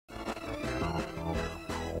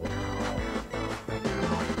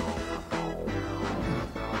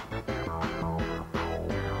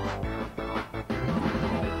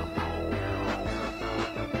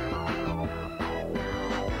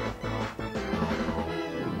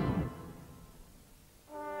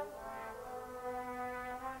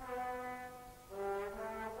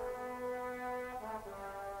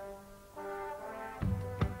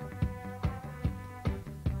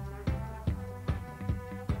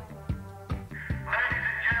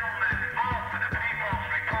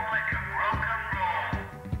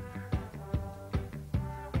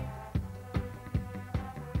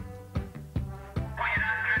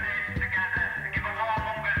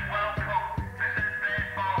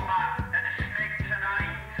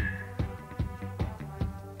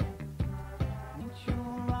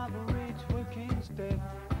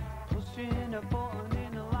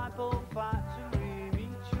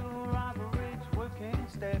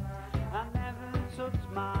I never touch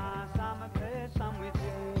my summer place, I'm with you.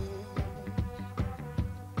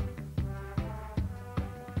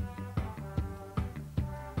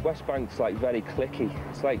 West Bank's like very clicky.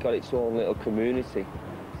 It's like got its own little community.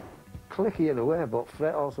 Clicky in a way, but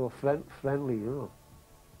also friendly, you know.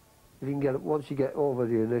 You can get, once you get over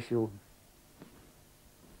the initial,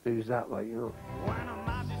 who's that, like, you know. When Her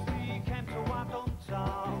Majesty came to our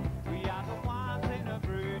hometown, we had a wine in a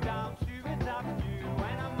brew down to Fifth Avenue.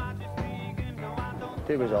 When Her Majesty came to our hometown,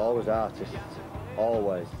 They was always artists,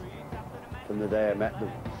 always, from the day I met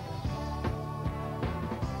them.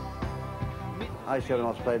 I used to know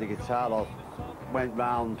how to play the guitar, or went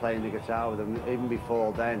round playing the guitar with them. Even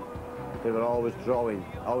before then, they were always drawing,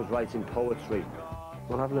 always writing poetry.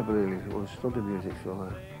 Well, I've never really understood the music,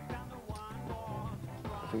 so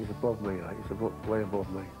I think it's above me, like, it's way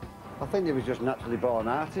above me. I think they was just naturally born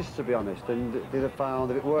artists, to be honest, and they'd have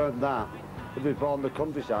found if it weren't that, if they was born in the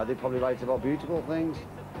countryside, they'd probably write about beautiful things.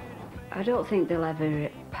 I don't think they'll ever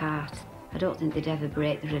part. I don't think they'd ever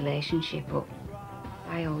break the relationship up.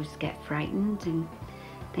 I always get frightened and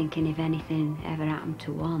thinking if anything ever happened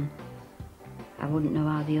to one, I wouldn't know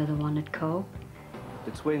how the other one would cope.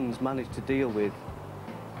 The twins managed to deal with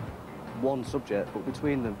one subject, but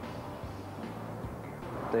between them,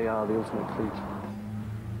 they are the ultimate clique.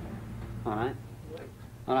 All right.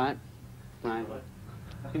 All right. Right.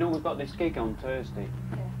 You know, we've got this gig on Thursday.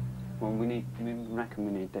 Yeah. Well, we reckon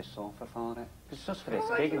we need this sofa for it. It's just for this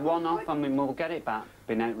gig, one off, I mean, we'll get it back,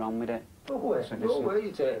 be out wrong with it. Oh, where are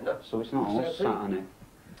you taking that? So it's not us sat on it.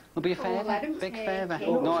 It'll be a favour, big favour.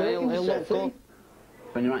 Oh, No, it'll look good. good.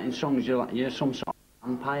 When you're writing songs, you're some sort of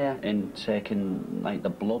vampire in taking, like, the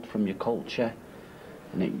blood from your culture,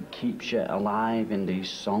 and it keeps you alive in these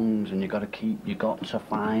songs, and you got to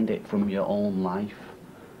find it from your own life.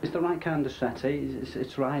 It's the right kind of settee.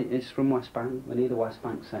 It's right. It's from West Bank. We need a West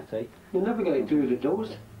Bank settee. You'll never get it through the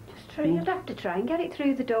doors. It's true, you'd have to try and get it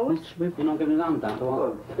through the doors. You're not giving it hand, Dad, or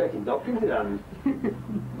Well, getting documents down.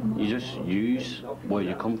 you just use where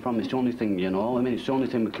you come from. It's the only thing you know. I mean, it's the only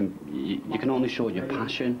thing we can. You can only show your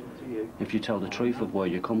passion if you tell the truth of where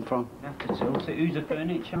you come from. Who's the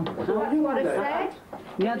furniture? That's what I said.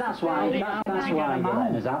 Yeah, that's why. That's why you're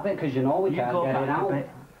letting us have it, because you know we can't get it out.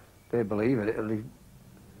 They believe in it, and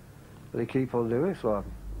they keep on doing it, so I've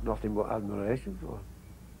nothing but admiration for them.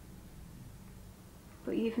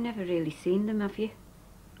 But you've never really seen them, have you?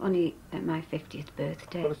 Only at my 50th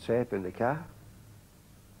birthday. Put a tape in the car.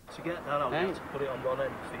 To get that out, you have to put it on one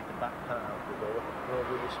end, feed the back part out the door,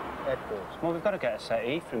 over this headboard. Well, we've got to get a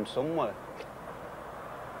settee from somewhere.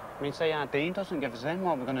 I mean, say our Dean doesn't give us in,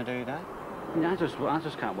 what we're going to do then? I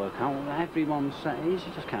just can't work out. Everyone's settees,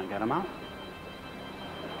 you just can't get them out.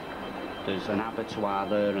 There's an abattoir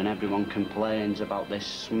there, and everyone complains about this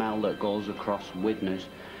smell that goes across Widnes,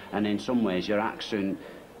 and in some ways your accent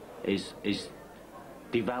is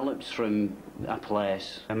develops from a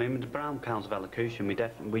place. I mean, with the brown cows of elocution,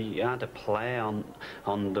 we had a play on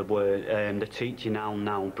the word, the teaching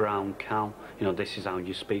now brown cow. You know, this is how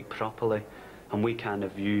you speak properly, and we kind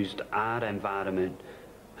of used our environment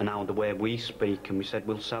and now the way we speak, and we said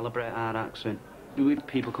we'll celebrate our accent.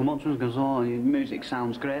 People come up to us and goes, oh, your music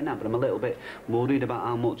sounds great now, but I'm a little bit worried about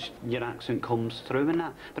how much your accent comes through and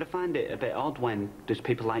that. But I find it a bit odd when there's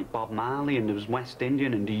people like Bob Marley and there was West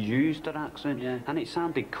Indian and he used their accent, yeah, and it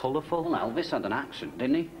sounded colourful. Well, Elvis had an accent,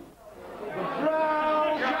 didn't he?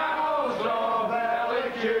 Brown cows of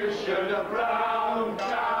elocution, the brown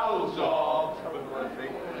cows of...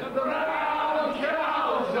 The brown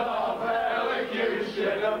cows of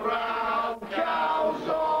elocution, the brown cows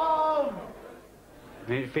of... I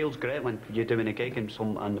mean, it feels great when you're doing a gig and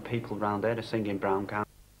the people around there are singing Brown Cow.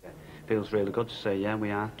 It feels really good to say, yeah,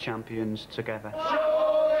 we are champions together.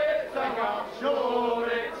 Sure it's a gap, sure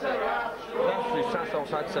it's a gap, sure... We actually sat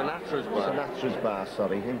outside Sinatra's bar,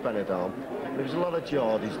 In Benidorm. There was a lot of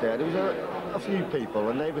Geordies there. There was a few people,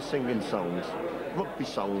 and they were singing songs, rugby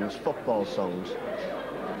songs, football songs.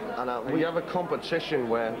 And we have a competition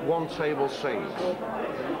where one table sings,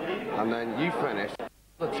 and then you finish.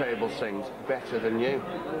 The table sings better than you.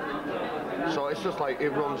 So it's just like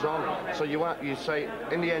it runs on. So you say,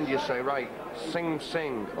 in the end you say, right,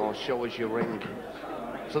 sing, or show us your ring.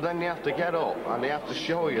 So then you have to get up and they have to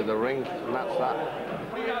show you the ring, and that's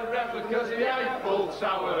that. We had replicas of the Eiffel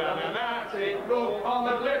Tower and an attic roof on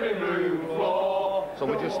the living room floor. So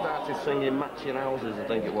we just started singing Matching Houses, I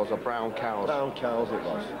think it was, or Brown Cows. Brown Cows it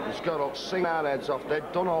was. We just got up, sing our heads off.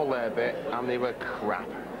 They'd done all their bit and they were crap.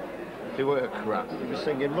 They were crap. They were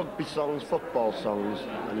singing rugby songs, football songs,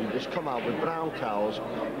 and you just come out with Brown Cows.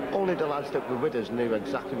 Only the lads that were with us knew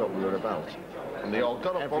exactly what we were about. And they all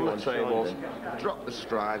got up on the tables, dropped the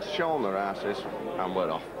strides, shown their asses, and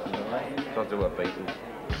were off. Because they were beaten.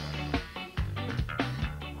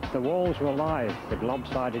 The walls were live with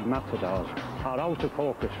lopsided matadors. Our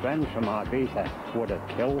out-of-focus friends from Ibiza would have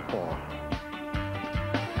killed for.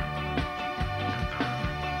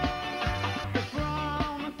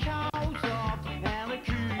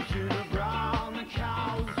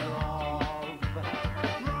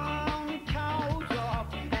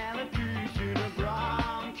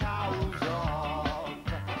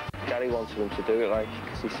 Gary wanted him to do it, like,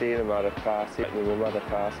 because he's seen him at a party, my mum had a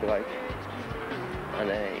party, like, and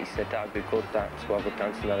he said that'd be good, that, to have a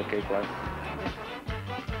dancing at a gig, like.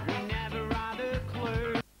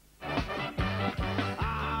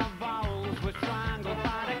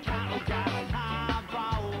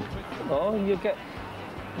 Oh,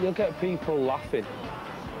 you'll get people laughing,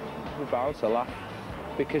 about to laugh,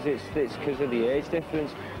 because it's because of the age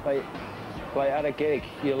difference. Like at a gig,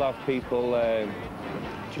 you'll have people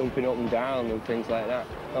jumping up and down and things like that.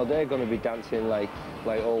 Oh, they're going to be dancing like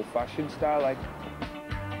old-fashioned style, like.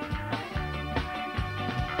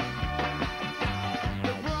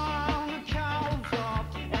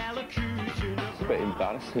 It's a bit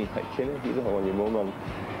embarrassing, like, you know, you don't want your mum on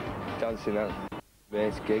dancing at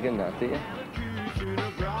mate's gig and that, do you?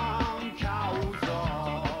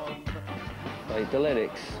 Like the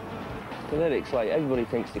lyrics, like, everybody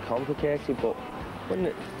thinks they're complicated, but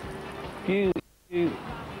when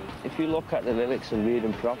if you look at the lyrics and read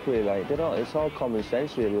them properly, like, it's all common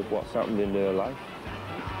sense really of what's happened in their life.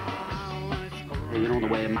 You know, the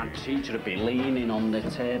way a mad teacher would be leaning on the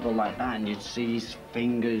table like that, and you'd see his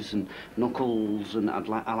fingers and knuckles, and I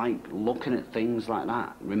like looking at things like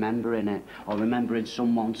that, remembering it, or remembering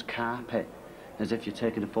someone's carpet, as if you're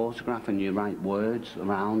taking a photograph and you write words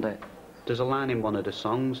around it. There's a line in one of the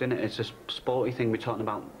songs, in it. It's a sporty thing. We're talking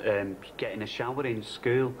about getting a shower in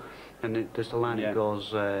school, and there's a line that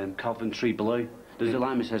goes, Coventry blue. There's a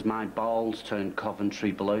line that says, my balls turned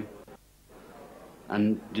Coventry blue.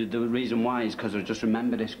 And the reason why is because I just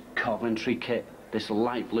remember this Coventry kit, this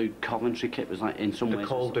light blue Coventry kit was like, in some ways... The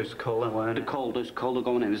coldest colour, wasn't it? The coldest colour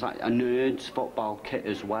going. It was like a nerd's football kit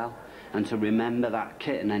as well. And to remember that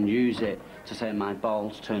kit and then use it to say my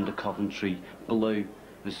balls turned to Coventry blue,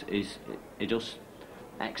 it just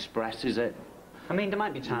expresses it. I mean, there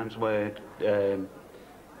might be times where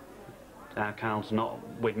our Carl's not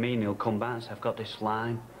with me and he'll come back and say, I've got this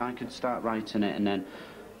line. I could start writing it and then,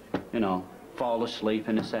 you know, fall asleep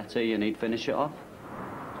in a settee and he'd finish it off.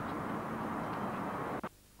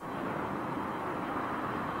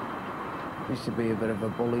 Used to be a bit of a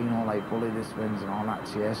bully, you know, like bully the twins and all that,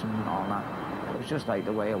 chase them and all that. It was just like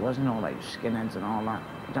the way it was, you know, like skinheads and all that.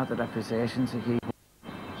 You'd had the reputation to keep.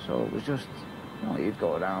 So it was just, you know, you'd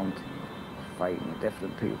go around fighting with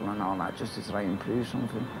different people and all that just to try and prove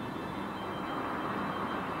something.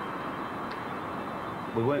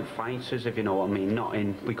 We weren't fighters, if you know what I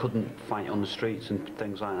mean. We couldn't fight on the streets and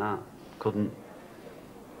things like that. Couldn't.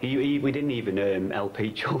 We didn't even help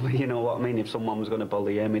each other, you know what I mean? If someone was going to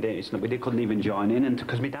bully him, we couldn't even join in.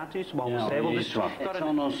 Because my dad used to always say, well, there's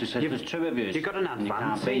two of you. You've got an advantage. You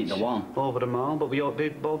can't beat the one over them all. But we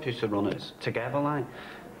both used to run it together, like.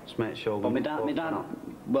 Just make sure. But my dad,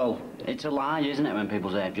 well, it's a lie, isn't it, when people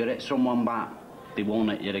say, if you hit someone back, they won't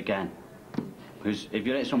hit you again. Because if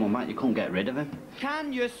you hit someone back, you couldn't get rid of him.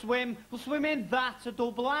 Can you swim? We'll swim in that, a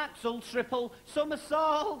double axel, triple,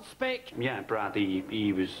 somersault, spick. Yeah, Brad,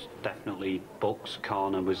 he was definitely Buck's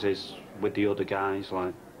corner, was his, with the other guys,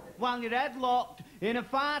 like. While you're headlocked in a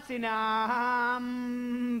farting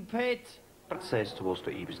armpit. Brad says to us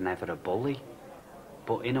that he was never a bully,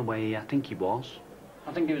 but in a way, I think he was.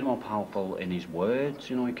 I think he was more powerful in his words,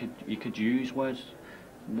 you know, he could use words.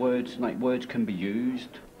 Words can be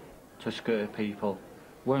used to scare people.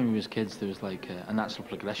 When we was kids, there was like a natural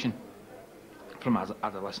progression from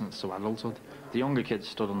adolescence to adulthood. The younger kids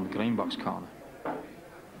stood on the green box corner,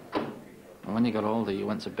 and when you got older, you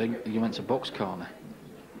went to Buck's corner,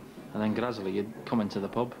 and then gradually you'd come into the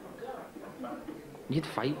pub. You'd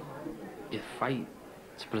fight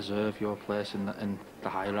to preserve your place in the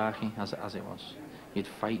hierarchy, as it was. You'd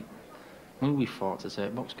fight. We fought to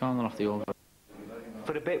take Buck's corner off the over.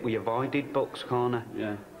 For a bit we avoided Buck's corner,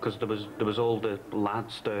 yeah, because there was all the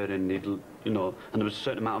lads there, and you know, and there was a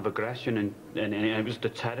certain amount of aggression, and it was the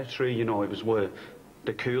territory, you know, it was where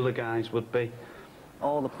the cooler guys would be.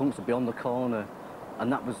 All the punks would be on the corner, and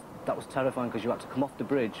that was terrifying, because you had to come off the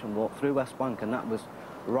bridge and walk through West Bank, and that was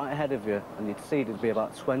right ahead of you, and you'd see there'd be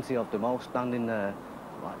about 20 of them all standing there,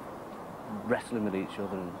 like wrestling with each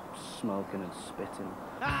other and smoking and spitting.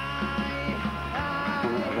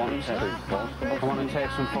 I want to take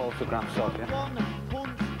some photographs of you.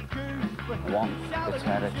 I want the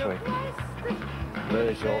territory.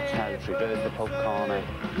 There's your territory, there's the pub corner.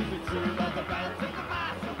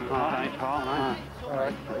 Alright, Paul, right.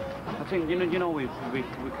 Alright. I think, you know, we've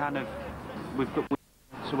got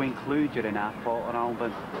to include you in our photo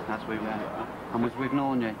album. That's what we want. And we've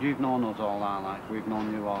known you. You've known us all our life. We've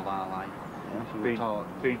known you all our life. Yeah, so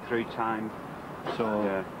been through time. So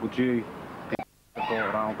yeah. Would you pick the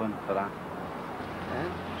photo album for that? Yeah,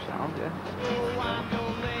 sound, yeah.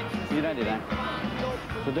 You ready then?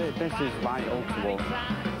 So this is vital to us.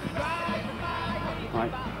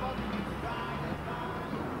 Right.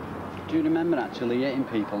 Do you remember actually hitting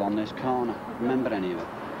people on this corner? Remember any of it?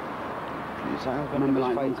 Remember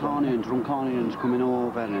like Runcornians coming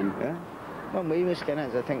over and... Yeah. When we were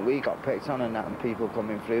skinheads, I think we got picked on and that, and people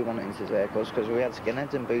coming through wanting to take us because we had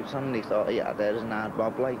skinheads and boots on, and they thought, yeah, there's an hard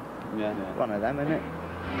bob, like. Yeah. One of them, innit?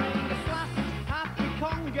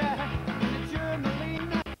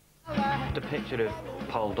 The picture of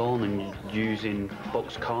Paul Donie using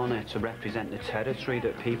Bucks Corner to represent the territory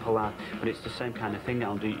that people have, but it's the same kind of thing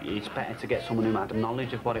that'll do. It's better to get someone who had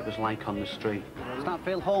knowledge of what it was like on the street. Does that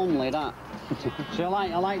feel homely, that? So I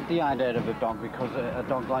like the idea of a dog because a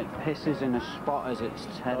dog like pisses in a spot as its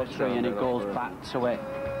territory and it goes back to it.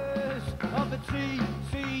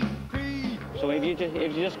 So if you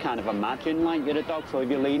just kind of imagine like you're a dog, so if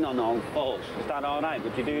you lean on all fours, is that all right?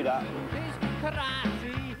 Would you do that?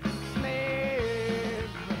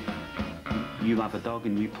 You have a dog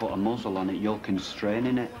and you put a muzzle on it, you're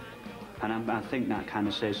constraining it. And I think that kind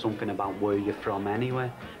of says something about where you're from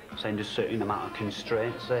anyway, saying there's a certain amount of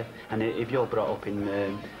constraints there. And if you're brought up in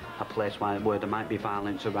a place where there might be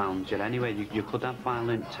violence around you anyway, you could have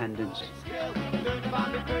violent tendencies.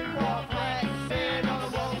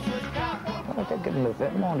 I did give them a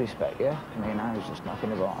bit more respect, yeah. I mean, I was just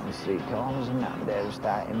knocking about on the street corners and that, they were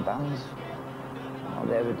starting bands. Or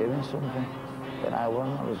they were doing something. But I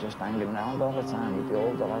wasn't, I was just hanging around all the time with the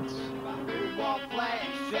older lads.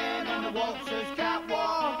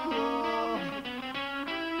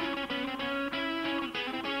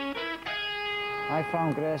 I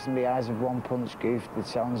found grace in the eyes of one punch goof that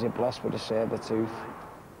sounds you blessed with a sabre tooth.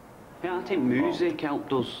 Yeah, I think music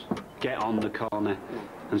helped us get on the corner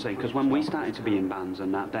and say, because when we started to be in bands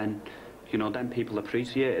and that, then, you know, then people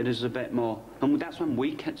appreciated us a bit more. And that's when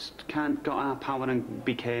we got our power and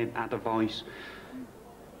had a voice.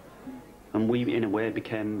 And we, in a way,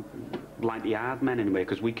 became like the hard men in a way,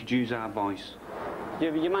 because we could use our voice.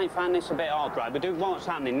 You might find this a bit odd, right? What's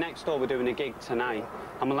happening next door, we're doing a gig tonight,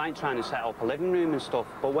 and we're like trying to set up a living room and stuff,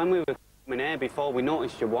 but when we were coming here before, we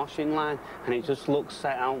noticed your washing line, and it just looks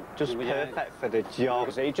set out just perfect for the job.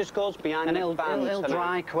 It just goes behind and the band. It'll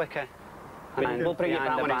dry quicker. And we'll bring it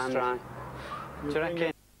back when it's dry. Do you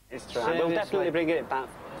reckon? It's dry. We'll definitely bring it back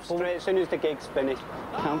straight as soon as the gig's finished.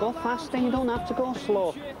 Now go fast, then you don't have to go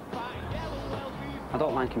slow. I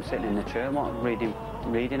don't like him sitting in the chair,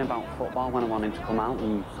 reading about football when I want him to come out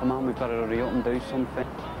and come on, we've got to hurry up and do something.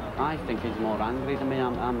 I think he's more angry than me.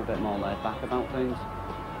 I'm a bit more laid back about things.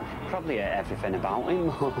 Probably hate everything about him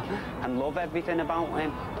and love everything about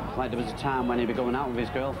him. Like there was a time when he'd be going out with his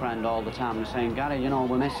girlfriend all the time and saying, Gary, you know,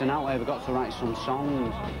 we're missing out here, we've got to write some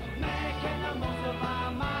songs.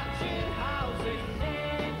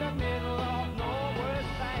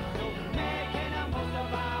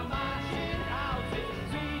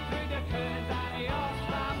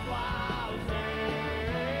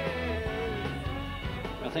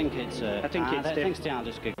 I think it's the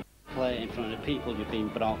hardest gig to play in front of the people you've been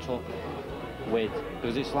brought up with,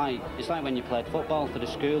 because it's like when you played football for the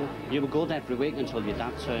school. You were good every week until your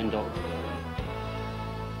dad turned up.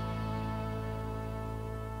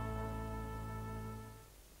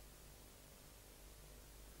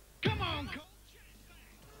 Come on, coach!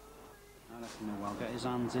 I reckon he'll well get his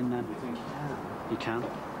hands in then. He can.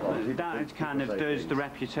 That kind of, there's the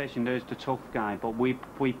reputation, there's the tough guy, but we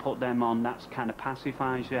put them on, that's kind of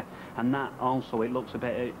pacifies you, and that also, it looks a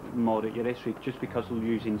bit more at your history, just because of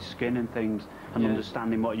using skin and things, and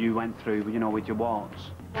understanding what you went through, you know, with your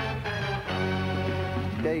warts.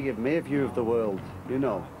 They give me a view of the world, you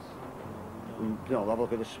know. And, you know, have a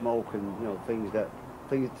look at the smoke and, you know,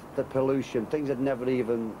 the pollution, things that never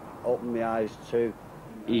even opened my eyes to.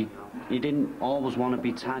 He didn't always want to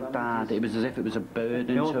be tagged hard. It was as if it was a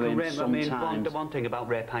burden to him sometimes. I mean, the one thing about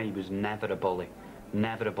Ray Pye, he was never a bully.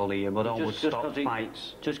 Never a bully. He would always stop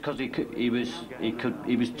fights. Just because he was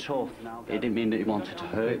tough, it didn't mean that he wanted to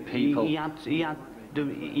hurt people. He had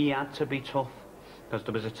to be tough, because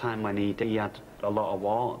there was a time when he had a lot of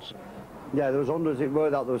warts. Yeah, there was hundreds. It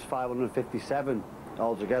worked out there was 557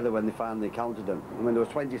 altogether when they finally counted them. I mean, there was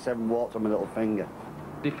 27 warts on my little finger.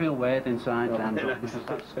 Do you feel weird inside then?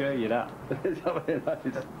 That scare you, that.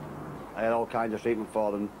 I had all kinds of treatment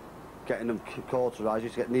for them, getting them cauterised.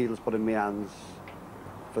 Used to get needles put in my hands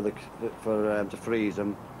to freeze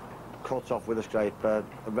them, cut off with a scraper,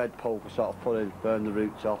 a red poker sort of put in, burn the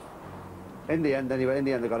roots off. In the end, anyway,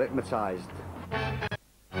 I got hypnotised.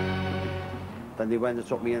 Then they went and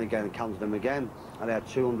took me in again and counted them again, and I had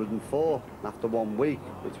 204 after 1 week,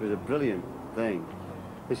 which was a brilliant thing.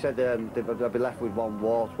 They said I'd be left with one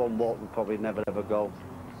wart would probably never ever go,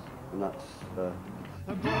 and that's...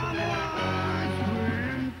 I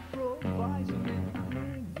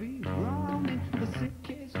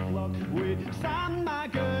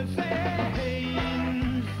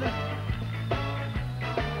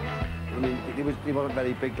mean, he wasn't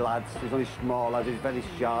very big lads, he was only small lads, he was very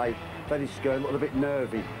shy, very scared, a little bit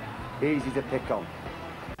nervy, easy to pick on.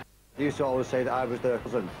 They used to always say that I was their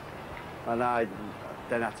cousin, and I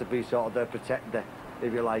then had to be sort of their protector,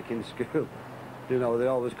 if you like, in school. You know, they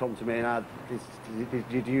always come to me and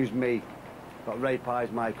they'd use me, but Ray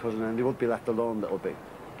Pye's my cousin, and they would be left alone a little bit.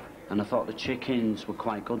 And I thought the chickens were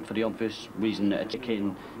quite good for the obvious reason that a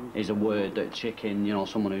chicken is a word that chicken, you know,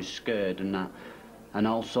 someone who's scared and that. And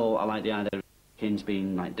also, I like the idea of chickens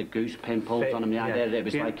being like the goose pimples on him, the idea that it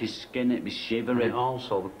was like his skin, it was shivering. And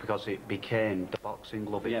also, because it became the boxing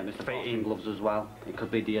glove. Yeah, it was the boxing gloves as well. It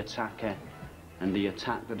could be the attacker and the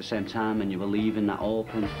attack at the same time, and you were leaving that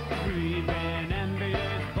open.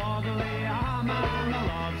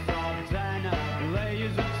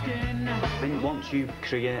 I think once you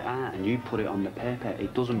create art and you put it on the paper,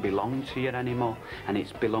 it doesn't belong to you anymore, and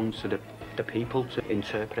it belongs to the people to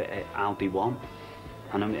interpret it how they want.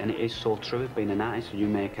 And it is so true of being an artist. You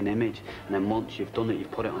make an image, and then once you've done it, you've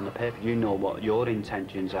put it on the paper, you know what your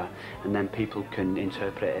intentions are, and then people can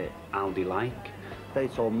interpret it how they like. They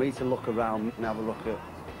told me to look around and have a look at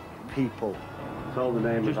people. It's all the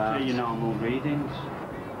name of art. Just do your normal readings.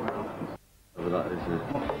 That is it.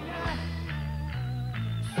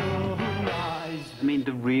 I mean,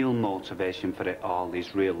 the real motivation for it all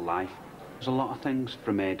is real life. There's a lot of things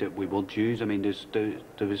from here that we would use. I mean,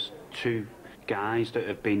 there was two guys that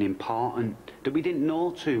have been important that we didn't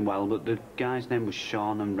know too well, but the guy's name was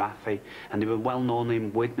Sean and Rafi, and they were well known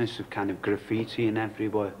in Widnes of kind of graffiti and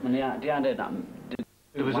everywhere. And the idea that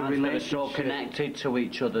there was a relationship so connected to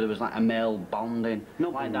each other. There was like a male bonding,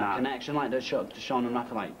 not like that connection, like that Sean and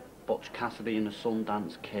Rafi, like Butch Cassidy and the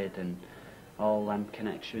Sundance Kid, and all them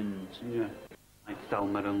connections. Yeah. Like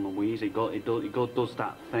Thelma and Louise, it does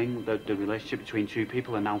that thing, the relationship between two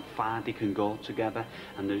people and how far they can go together,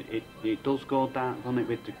 and it does go dark, doesn't it,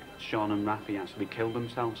 with Sean and Rafi actually killed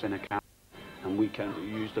themselves in a car, and we can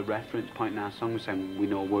use the reference point in our song saying we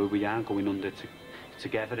know where we are going under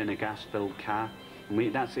together in a gas-filled car, and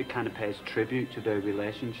it kind of pays tribute to their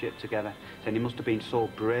relationship together, and they must have been so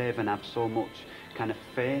brave and have so much kind of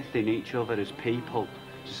faith in each other as people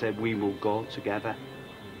to say we will go together.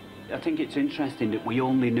 I think it's interesting that we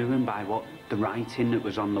only knew him by the writing that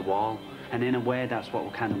was on the wall, and in a way that's what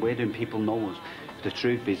we're doing. People know us. The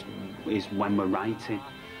truth is when we're writing.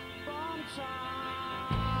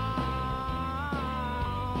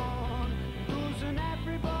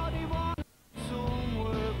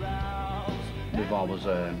 We've always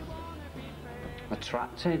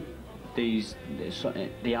attracted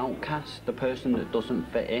the outcast, the person that doesn't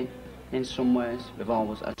fit in some ways. We've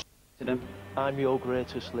always attracted them. I'm your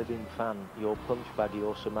greatest living fan, your punch bag,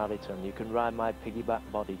 your Samaritan. You can ride my piggyback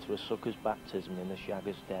body to a sucker's baptism in a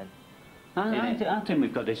shagger's den. I think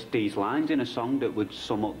we've got these lines in a song that would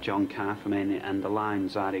sum up John Carr for me, and the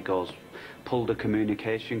lines are, it goes, pull the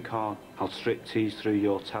communication cord, I'll strip tease through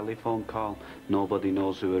your telephone call, nobody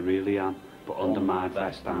knows who I really am, but under my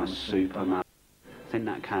vest I'm a Superman. I think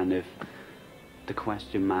that kind of, the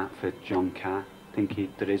question mark for John Carr, I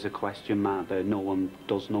think there is a question mark there, no one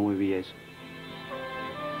does know who he is.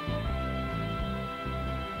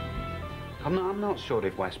 I'm not sure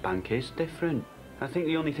if West Bank is different. I think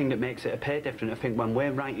the only thing that makes it appear different, I think when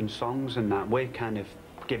we're writing songs and that, we're kind of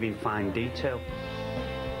giving fine detail.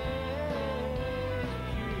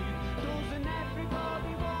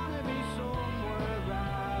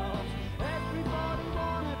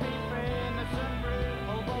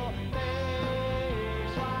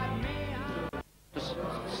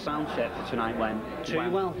 Sound check for tonight went too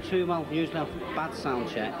well. Usually have bad sound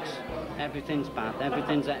checks. Everything's bad,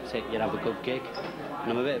 everything's hectic, you'd have a good gig.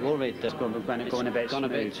 And I'm a bit worried that it's gone a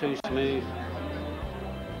bit too smooth.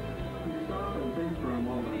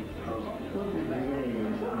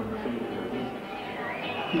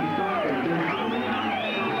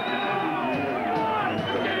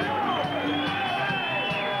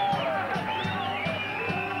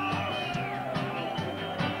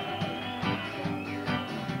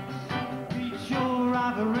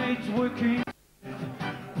 average working,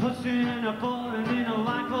 pushing a button in a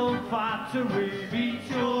light bulb factory. Beat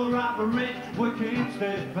your average working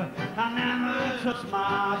stiff. I never touch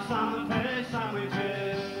my salmon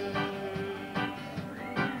sandwiches.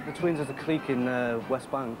 The twins of the creek in West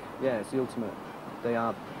Bank, yeah, it's the ultimate. They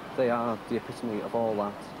are the epitome of all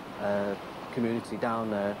that community down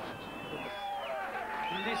there.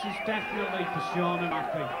 And this is definitely for Sean and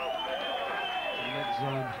Happy.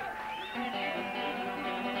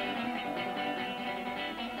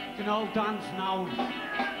 You can all dance now.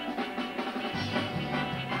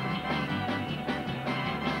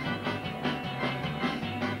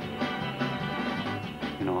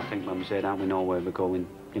 You know, I think when we say that, we know where we're going.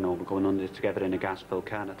 You know, we're going under together in a gas-filled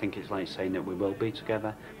car. I think it's like saying that we will be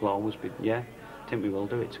together. We'll always be, yeah. I think we will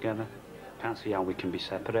do it together. Can't see how we can be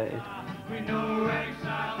separated. We know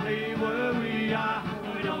exactly where we are.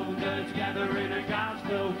 We know they're together in a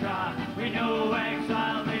gas-filled car. We know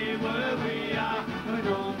exactly where we are. We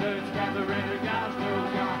know they're together in a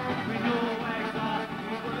gas-filled car. We know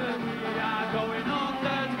exactly where we are. Going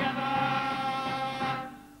under together.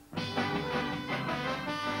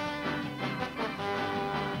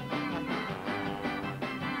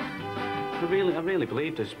 I really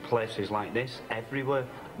believe there's places like this everywhere.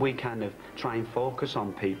 We kind of try and focus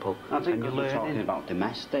on people. I think and you're we're talking about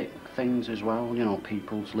domestic things as well, you know,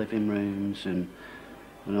 people's living rooms and,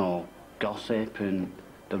 you know, gossip and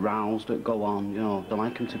the rows that go on, you know, they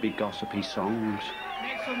like them to be gossipy songs.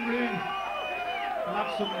 Make some room. We'll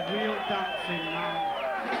have some real dancing now.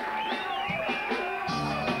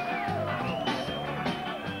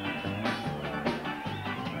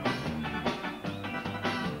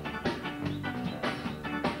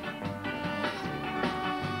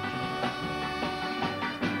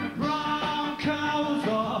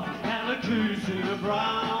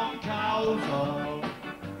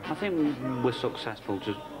 I think we're successful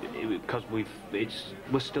just because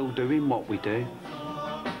we're still doing what we do.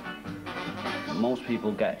 Most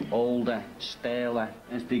people get older, staler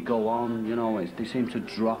as they go on, you know, they seem to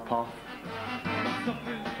drop off.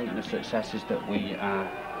 I think the success is that we are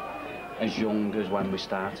as young as when we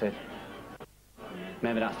started.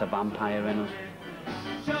 Maybe that's the vampire in us.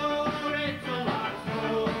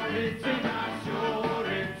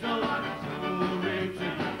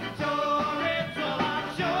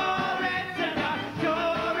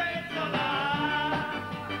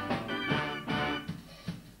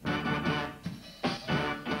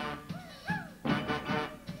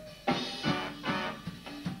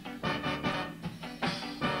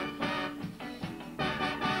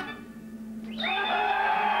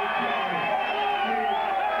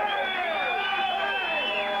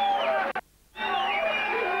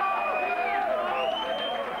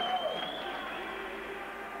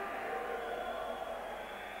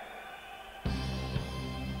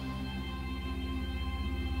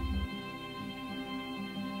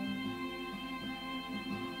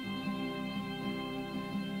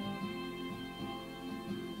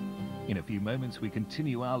 In a few moments, we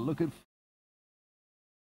continue our look at